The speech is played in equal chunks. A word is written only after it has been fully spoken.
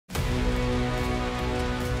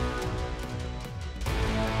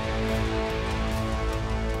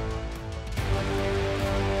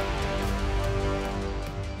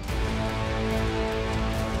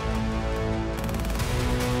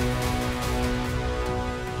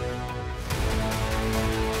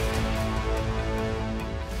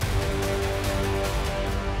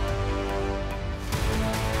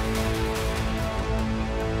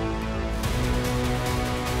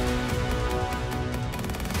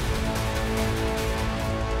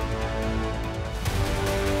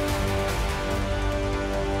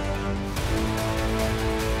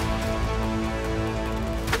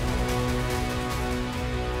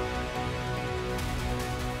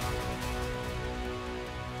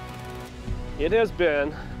It has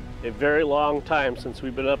been a very long time since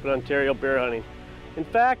we've been up in Ontario bear hunting. In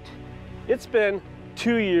fact, it's been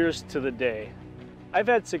 2 years to the day. I've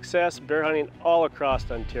had success bear hunting all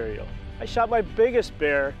across Ontario. I shot my biggest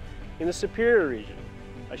bear in the Superior region.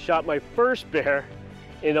 I shot my first bear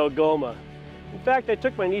in Algoma. In fact, I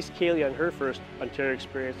took my niece Kaylee on her first Ontario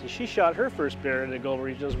experience, and she shot her first bear in the Algoma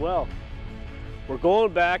region as well. We're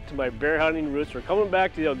going back to my bear hunting roots. We're coming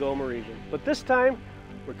back to the Algoma region, but this time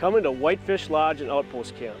we're coming to Whitefish Lodge and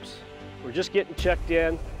Outpost camps. We're just getting checked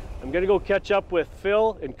in. I'm gonna go catch up with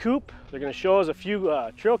Phil and Coop. They're gonna show us a few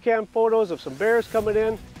trail cam photos of some bears coming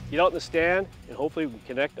in, get out in the stand, and hopefully we can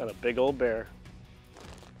connect on a big old bear.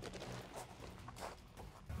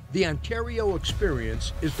 The Ontario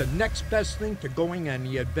experience is the next best thing to going on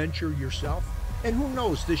the adventure yourself. And who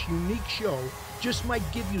knows, this unique show just might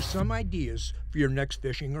give you some ideas for your next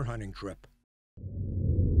fishing or hunting trip.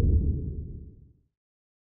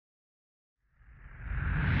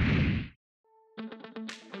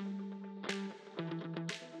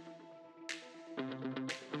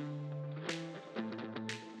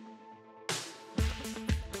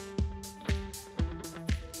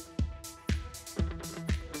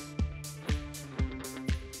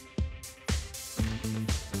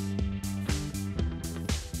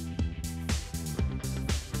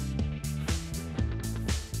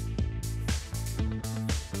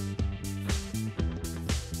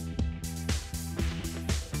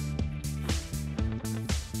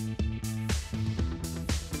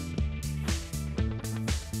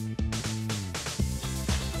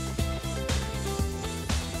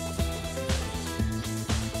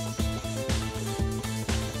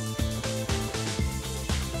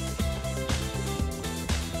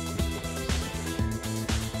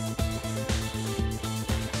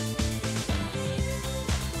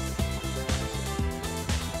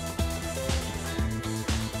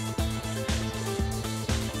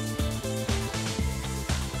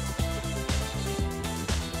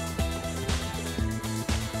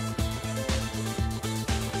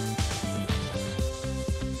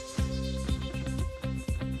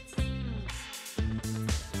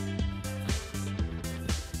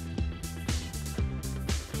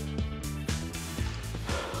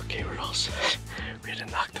 Okay, we're all set. We had to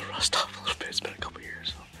knock the rust off a little bit. It's been a couple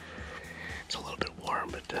years, so it's a little bit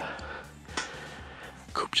warm, but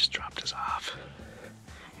Coop just dropped us off.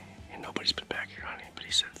 And nobody's been back here hunting, but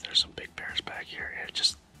he said there's some big bears back here, and it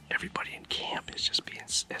just, everybody in camp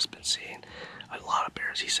has been seeing a lot of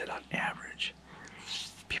bears. He said on average,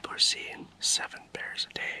 people are seeing 7 bears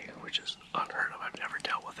a day, which is unheard of. I've never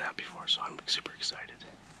dealt with that before, so I'm super excited.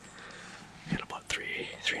 We got about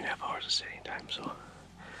 3.5 hours of sitting time, so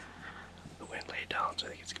the wind laid down, so I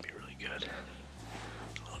think it's gonna be really good.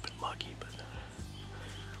 A little bit muggy, but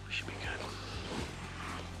we should be good.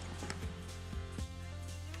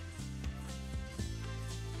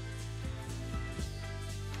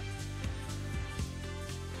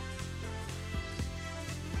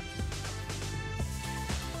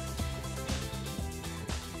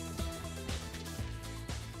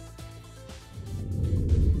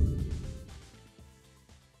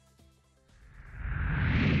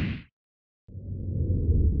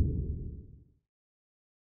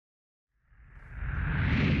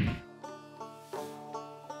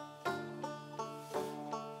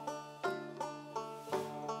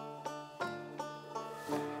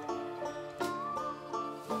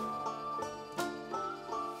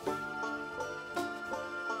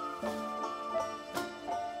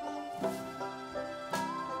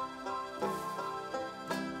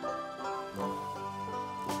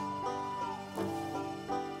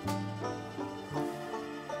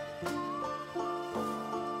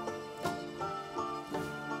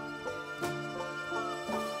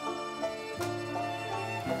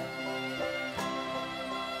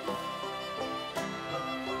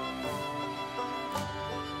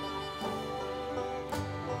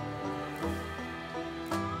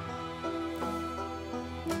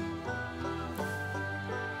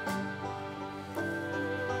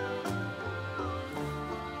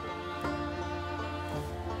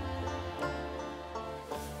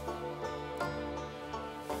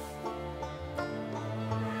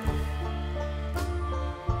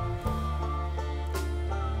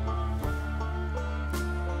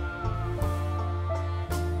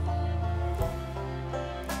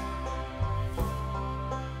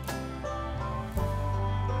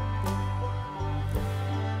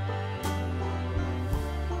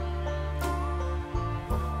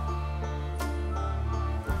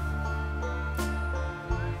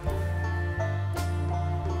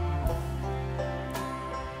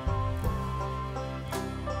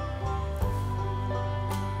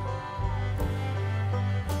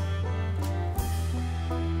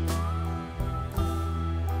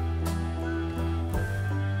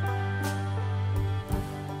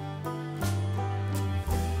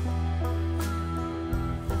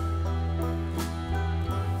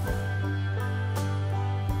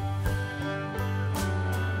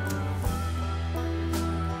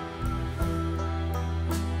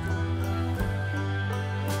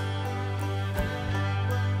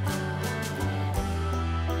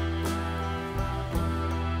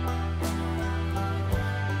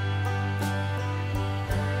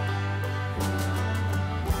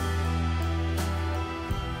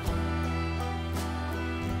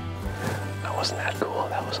 cool.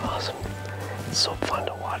 That was awesome. It's so fun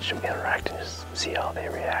to watch them interact and just see how they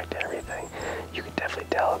react to everything. You could definitely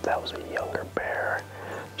tell if that was a younger bear,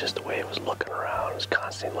 just the way it was looking around. It was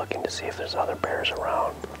constantly looking to see if there's other bears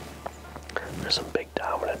around. There's some big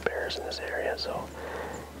dominant bears in this area, so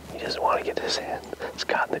he doesn't want to get his hand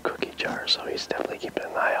caught in the cookie jar, so he's definitely keeping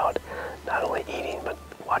an eye out, not only eating, but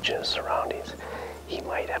watching his surroundings. We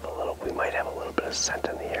might have a little bit of scent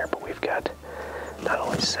in the air, but we've got not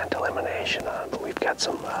only scent elimination on, but we've got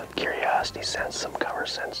some curiosity scents, some cover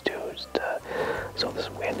scents too. So this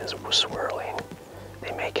wind is swirling.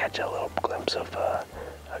 They may catch a little glimpse of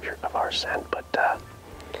our scent, but that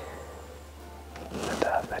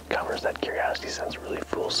covers, that curiosity sense really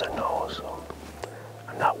fools their nose. So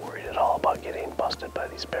I'm not worried at all about getting busted by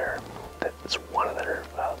these bears. That's one of their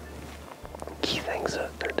key things,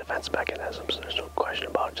 their defense mechanisms. There's no question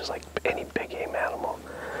about it. Just like any big game animal,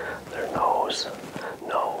 their nose.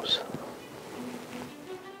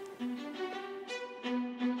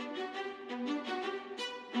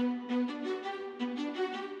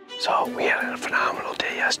 So we had a phenomenal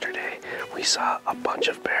day yesterday. We saw a bunch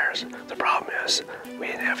of bears. The problem is we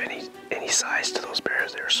didn't have any size to those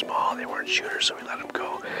bears. They were small, they weren't shooters, so we let them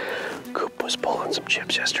go. Coop was pulling some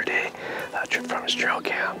chips yesterday from his trail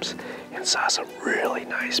cams and saw some really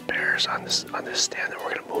nice bears on this stand that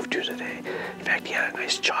we're gonna move to today. In fact, he had a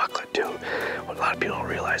nice chocolate too. What a lot of people don't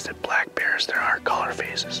realize, that black bears, there are color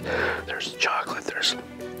phases. There's chocolate, there's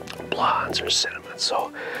blondes, there's cinnamon.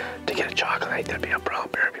 So to get a chocolate, I think that'd be a brown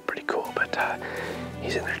bear, it'd be pretty cool. But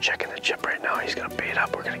he's in there checking the chip right now. He's gonna bait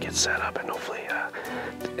up. We're gonna get set up, and hopefully,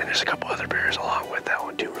 and there's a couple other bears along with that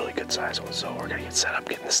one too, really good size ones. So we're gonna get set up,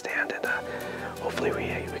 get in the stand, and hopefully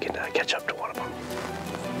we can catch up to one of them.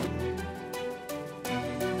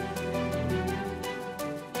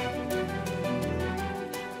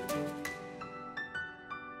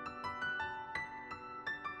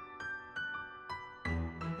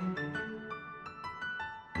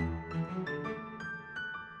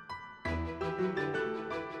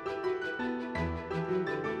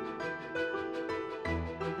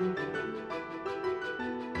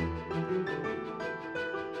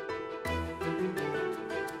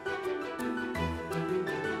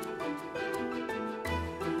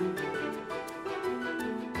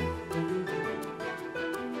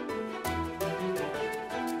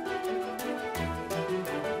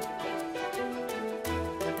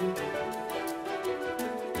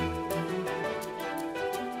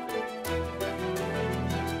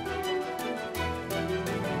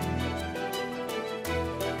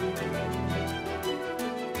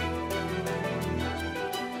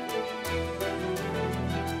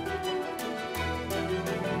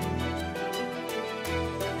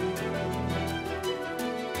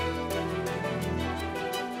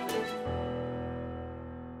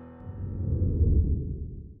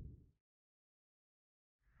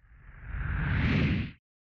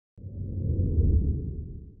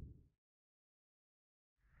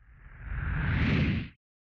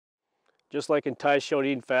 Just like in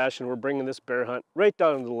Sjodin fashion, we're bringing this bear hunt right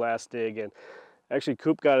down to the last day again. Actually,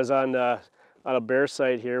 Coop got us on a bear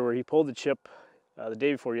site here where he pulled the chip the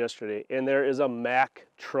day before yesterday, and there is a Mack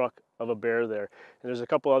truck of a bear there. And there's a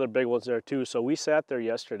couple other big ones there too. So we sat there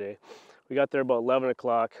yesterday. We got there about 11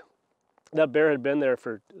 o'clock. That bear had been there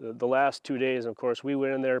for the last 2 days. And of course, we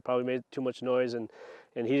went in there, probably made too much noise, and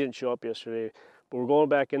he didn't show up yesterday. But we're going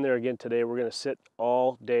back in there again today. We're gonna sit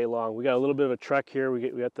all day long. We got a little bit of a trek here. We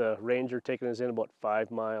got the ranger taking us in about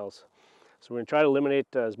 5 miles. So we're gonna try to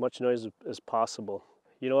eliminate as much noise as possible.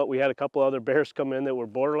 You know what, we had a couple other bears come in that were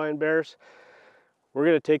borderline bears. We're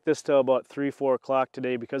gonna take this till about 3, 4 o'clock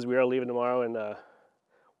today because we are leaving tomorrow, and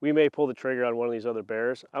we may pull the trigger on one of these other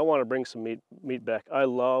bears. I wanna bring some meat back. I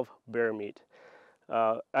love bear meat.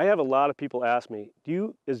 I have a lot of people ask me,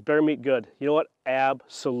 is bear meat good? You know what?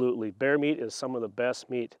 Absolutely. Bear meat is some of the best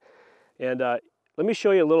meat. And let me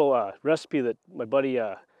show you a little recipe that my buddy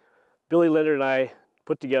Billy Linder and I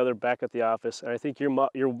put together back at the office. And I think your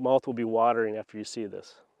mouth will be watering after you see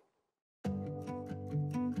this.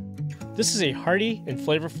 This is a hearty and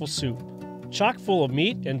flavorful soup, chock full of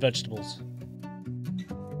meat and vegetables.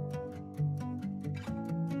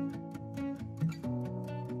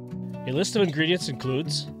 A list of ingredients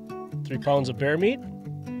includes 3 pounds of bear meat,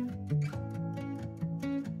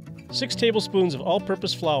 6 tablespoons of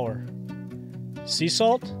all-purpose flour, sea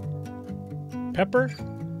salt, pepper,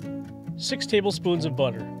 6 tablespoons of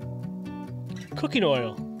butter, cooking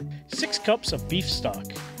oil, 6 cups of beef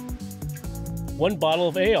stock, 1 bottle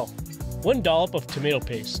of ale, 1 dollop of tomato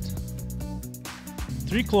paste,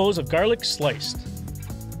 3 cloves of garlic sliced,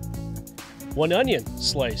 1 onion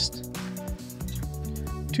sliced,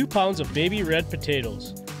 2 pounds of baby red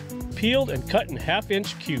potatoes, peeled and cut in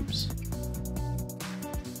 1/2-inch cubes.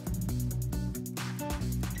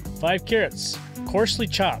 5 carrots, coarsely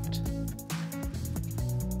chopped.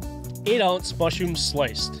 8-ounce mushrooms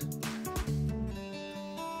sliced.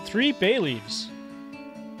 3 bay leaves.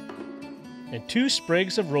 And 2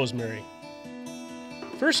 sprigs of rosemary.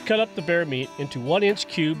 First, cut up the bear meat into 1-inch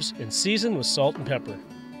cubes and season with salt and pepper.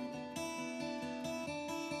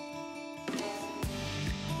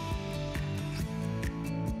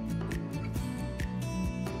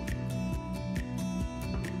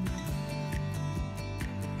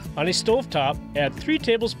 On a stovetop, add 3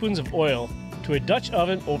 tablespoons of oil to a Dutch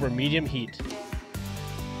oven over medium heat.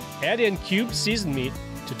 Add in cubed seasoned meat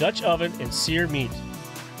to Dutch oven and sear meat.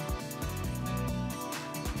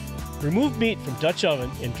 Remove meat from Dutch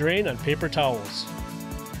oven and drain on paper towels.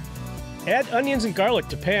 Add onions and garlic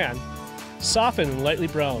to pan, soften and lightly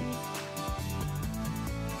brown.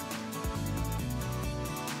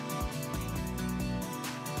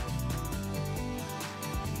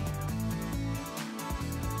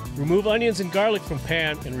 Remove onions and garlic from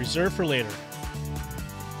pan and reserve for later.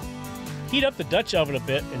 Heat up the Dutch oven a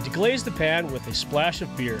bit and deglaze the pan with a splash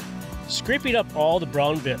of beer, scraping up all the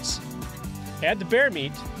brown bits. Add the bear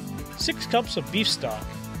meat, 6 cups of beef stock,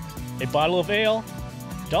 a bottle of ale,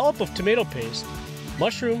 dollop of tomato paste,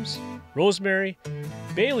 mushrooms, rosemary,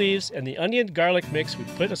 bay leaves, and the onion garlic mix we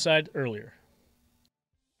put aside earlier.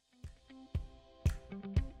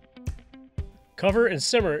 Cover and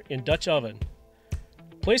simmer in Dutch oven.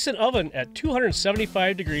 Place in oven at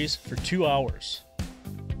 275 degrees for 2 hours.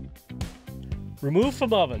 Remove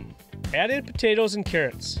from oven. Add in potatoes and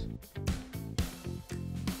carrots.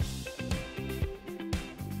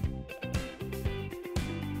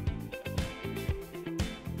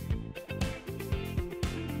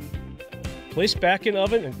 Place back in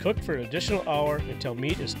oven and cook for an additional hour until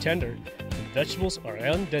meat is tender and vegetables are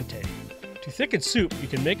al dente. To thicken soup, you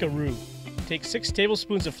can make a roux. Take 6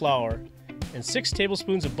 tablespoons of flour and 6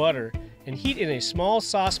 tablespoons of butter and heat in a small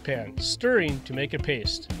saucepan, stirring to make a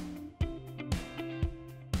paste.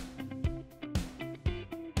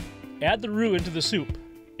 Add the roux into the soup,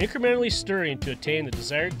 incrementally stirring to attain the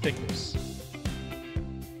desired thickness.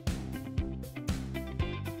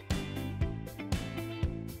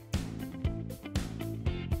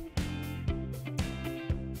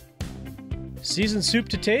 Season soup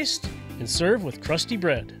to taste and serve with crusty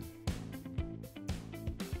bread.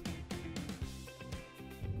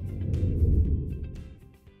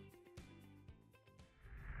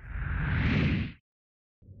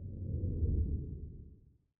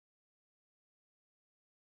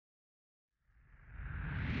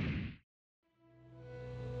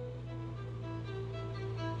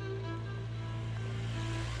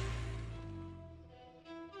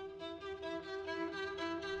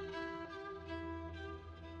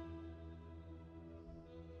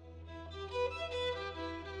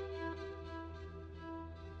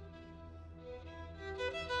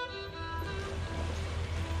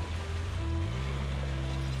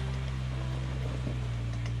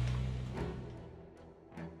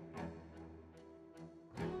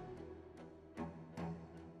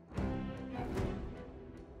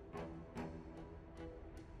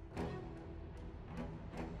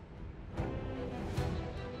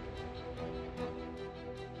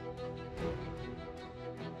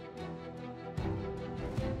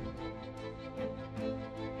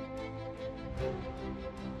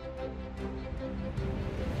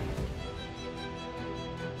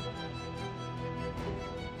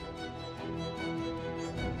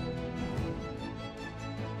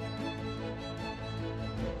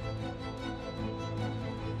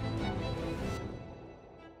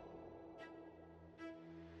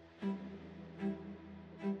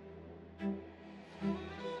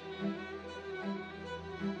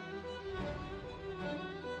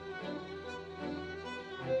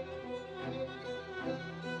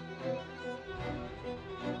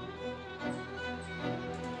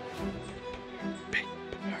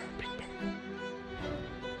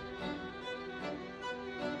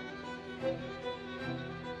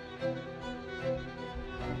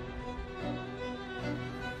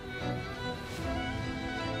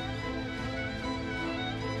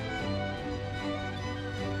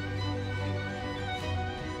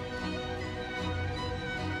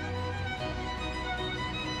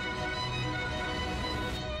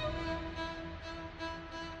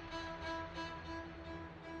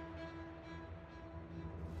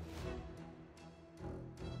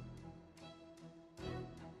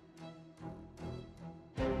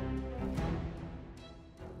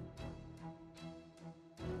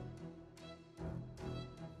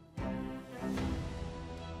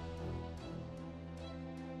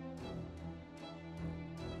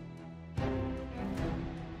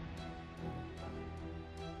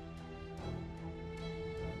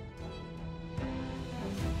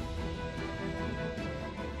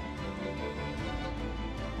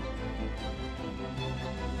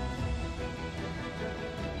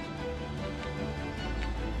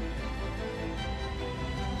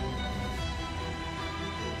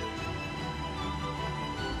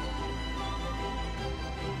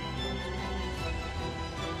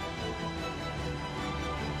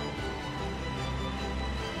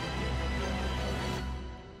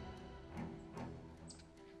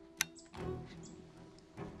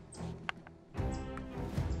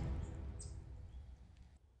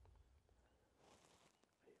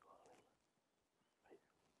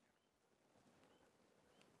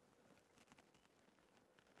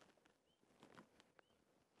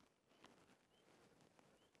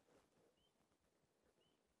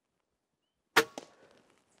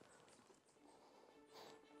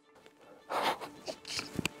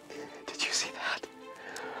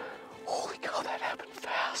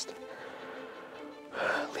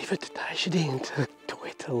 leave it to Sjodin to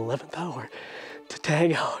wait till the 11th hour to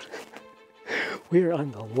tag out. We are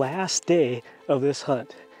on the last day of this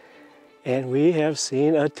hunt, and we have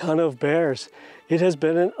seen a ton of bears. It has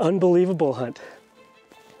been an unbelievable hunt.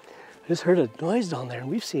 I just heard a noise down there, and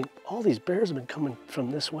we've seen all these bears have been coming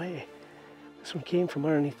from this way. This one came from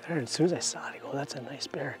underneath there, and as soon as I saw it, I go, that's a nice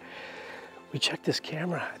bear. We checked this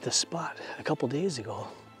camera at this spot a couple days ago,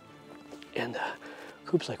 and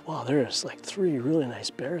Coop's like, wow, there's like 3 really nice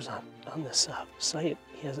bears on this site.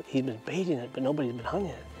 He's been baiting it, but nobody's been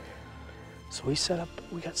hunting it. So we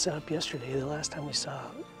got set up yesterday. The last time we saw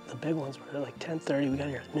the big ones were at like 10:30. We got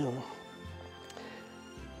here at noon.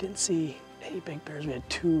 Didn't see any big bears. We had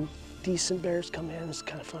 2 decent bears come in. It's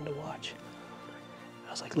kind of fun to watch.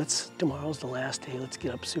 I was like, tomorrow's the last day. Let's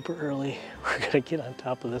get up super early. We're gonna get on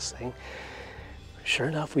top of this thing. Sure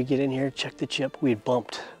enough, we get in here, check the chip. We had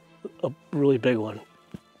bumped a really big one.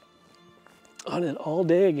 On it all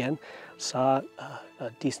day again. Saw a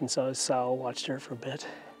decent sized sow, watched her for a bit.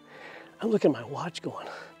 I'm looking at my watch going,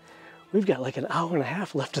 we've got like an hour and a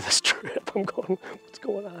half left of this trip. I'm going, what's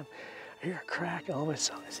going on? I hear a crack, and all of a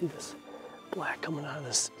sudden I see this black coming out of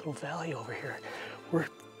this little valley over here. We're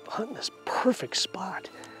hunting this perfect spot.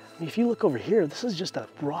 I mean, if you look over here, this is just a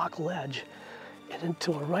rock ledge. And then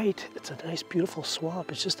to our right, it's a nice, beautiful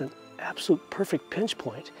swamp. It's just an absolute perfect pinch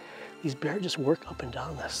point. These bears just work up and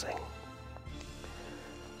down this thing.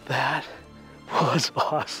 That was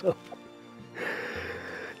awesome.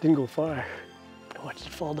 Didn't go far. I watched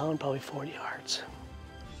it fall down probably 40 yards.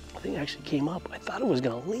 The thing actually came up. I thought it was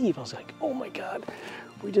gonna leave. I was like, oh my God,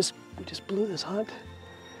 we just blew this hunt.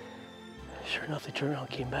 Sure enough, they turned around and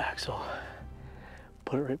came back. So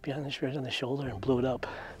put it right behind this, right on the shoulder, and blew it up.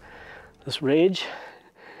 This rage,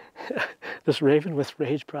 this raven with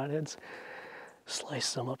rage broadheads,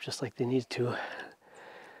 sliced them up just like they need to.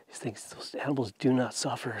 These things, those animals do not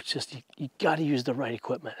suffer. It's just, you gotta use the right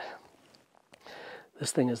equipment.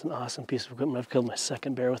 This thing is an awesome piece of equipment. I've killed my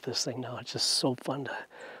 2nd bear with this thing now. It's just so fun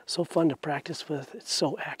to practice with. It's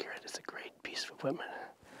so accurate. It's a great piece of equipment.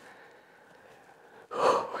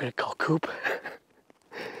 We're gonna call Coop,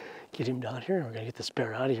 get him down here, and we're gonna get this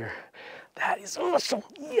bear out of here. That is awesome,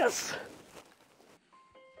 yes!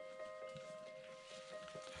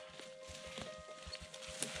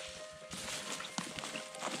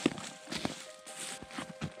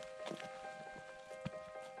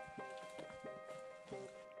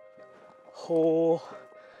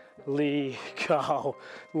 Holy cow,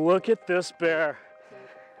 look at this bear.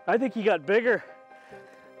 I think he got bigger.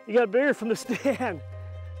 He got bigger from the stand.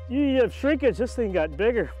 You have shrinkage, this thing got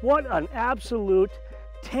bigger. What an absolute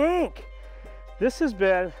tank. This has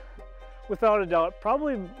been, without a doubt,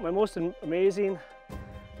 probably my most amazing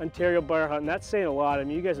Ontario bear hunt. And that's saying a lot. I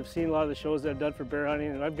mean, you guys have seen a lot of the shows that I've done for bear hunting,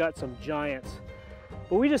 and I've got some giants.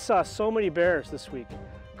 But we just saw so many bears this week.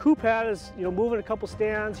 Coop had us, moving a couple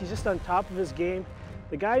stands. He's just on top of his game.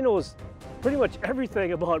 The guy knows pretty much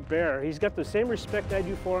everything about bear. He's got the same respect I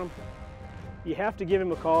do for him. You have to give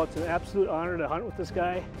him a call. It's an absolute honor to hunt with this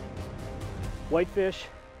guy. Whitefish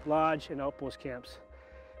Lodge and Outpost camps.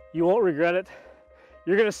 You won't regret it.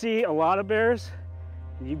 You're gonna see a lot of bears,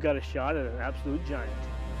 and you've got a shot at an absolute giant.